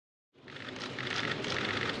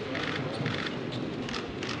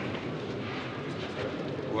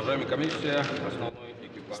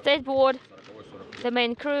State board, the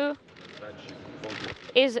main crew,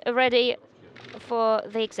 is ready for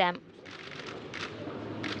the exam.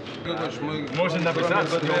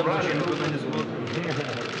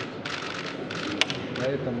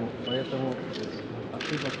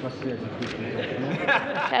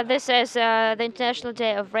 This is the International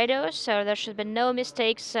Day of Radio, so there should be no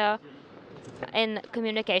mistakes in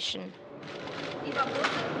communication.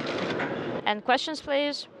 And questions,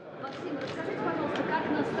 please.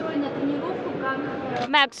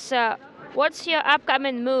 Max, what's your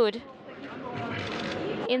upcoming mood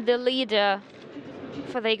in the lead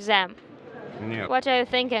for the exam? What are you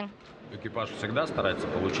thinking? The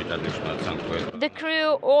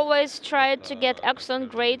crew always try to get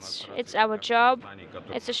excellent grades. It's our job.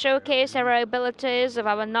 It's to showcase our abilities, of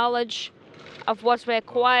our knowledge, of what we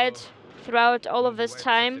acquired throughout all of this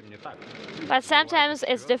time. But sometimes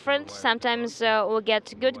it's different. Sometimes we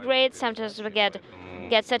get good grades. Sometimes we get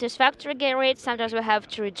satisfactory grades. Sometimes we have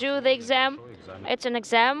to redo the exam. It's an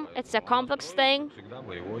exam. It's a complex thing.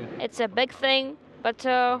 It's a big thing. But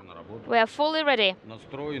we are fully ready.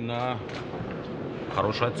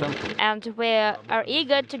 And we are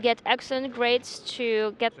eager to get excellent grades,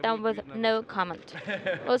 to get them with no comment.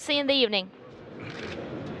 We'll see you in the evening.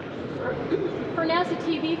 For NASA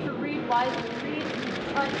TV, for Reid, Wiseman and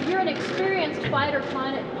Gerst, you're an experienced fighter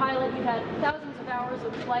pilot. You've had thousands of hours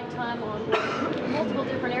of flight time on multiple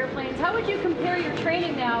different airplanes. How would you compare your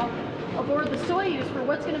training now aboard the Soyuz for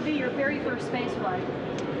what's going to be your very first space flight?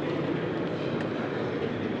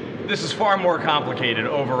 This is far more complicated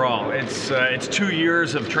overall. It's 2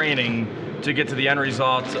 years of training to get to the end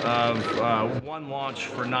result of one launch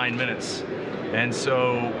for 9 minutes. And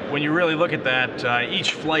so when you really look at that,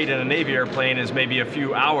 each flight in a Navy airplane is maybe a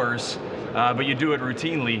few hours, but you do it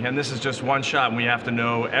routinely. And this is just one shot, and we have to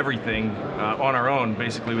know everything on our own,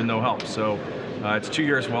 basically with no help. So it's 2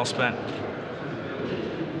 years well spent.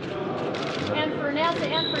 And for NASA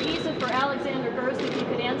and for ESA, for Alexander Gerst, if you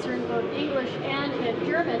could answer in both English and in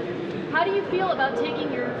German, how do you feel about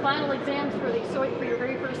taking your final exams for your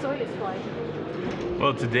very first Soyuz flight?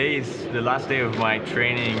 Well, today is the last day of my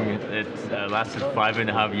training. It lasted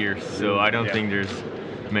 5.5 years, so I don't think there's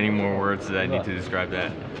many more words that I need to describe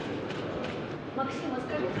that.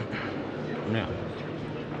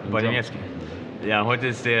 По-немецки. Ja, heute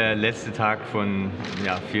ist der letzte Tag von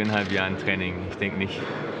 4,5 Jahren Training. Ich denke nicht,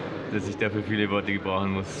 dass ich dafür viele Worte gebrauchen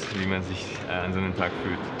muss, wie man sich an so einem Tag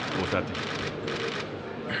fühlt. Großartig.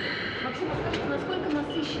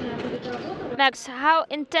 Max, how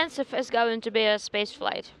intensive is going to be a space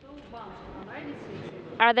flight?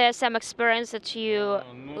 Are there some experience that you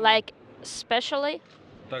like especially?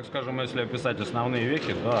 Так скажем, если описать основные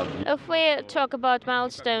вехи, да. If we talk about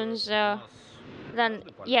milestones, then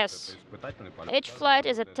yes, each flight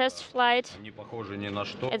is a test flight.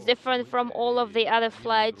 It's different from all of the other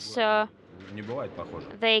flights.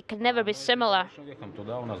 They can never be similar.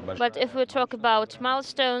 But if we talk about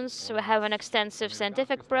milestones, we have an extensive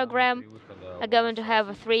scientific program. We're going to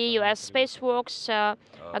have 3 US spacewalks.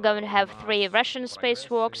 We're going to have 3 Russian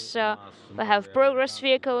spacewalks. We have progress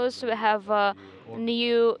vehicles. We have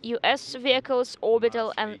new US vehicles,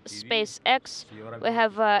 Orbital and SpaceX. We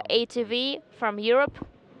have ATV from Europe.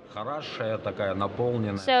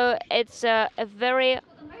 So it's a very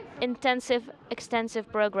intensive,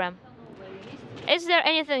 extensive program. Is there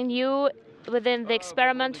anything new within the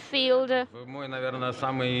experiment field? I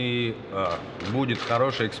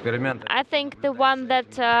think the one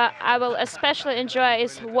that I will especially enjoy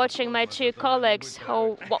is watching my 2 colleagues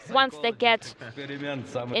who, once they get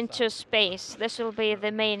into space, this will be the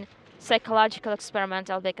main psychological experiment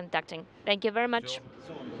I'll be conducting. Thank you very much.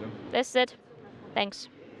 That's it. Thanks.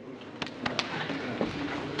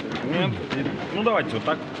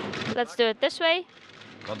 Let's do it this way.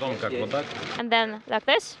 And then like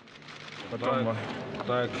this.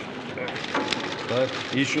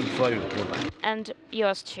 And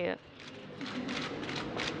yours too.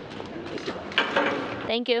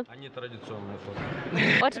 Thank you.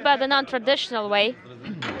 What about the non-traditional way?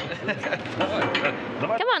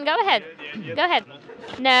 Come on, go ahead. Go ahead.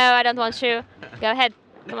 No, I don't want to. Go ahead.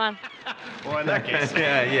 Come on. Well, in that case,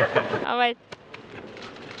 yeah. All right.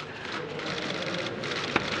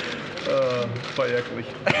 Поехали.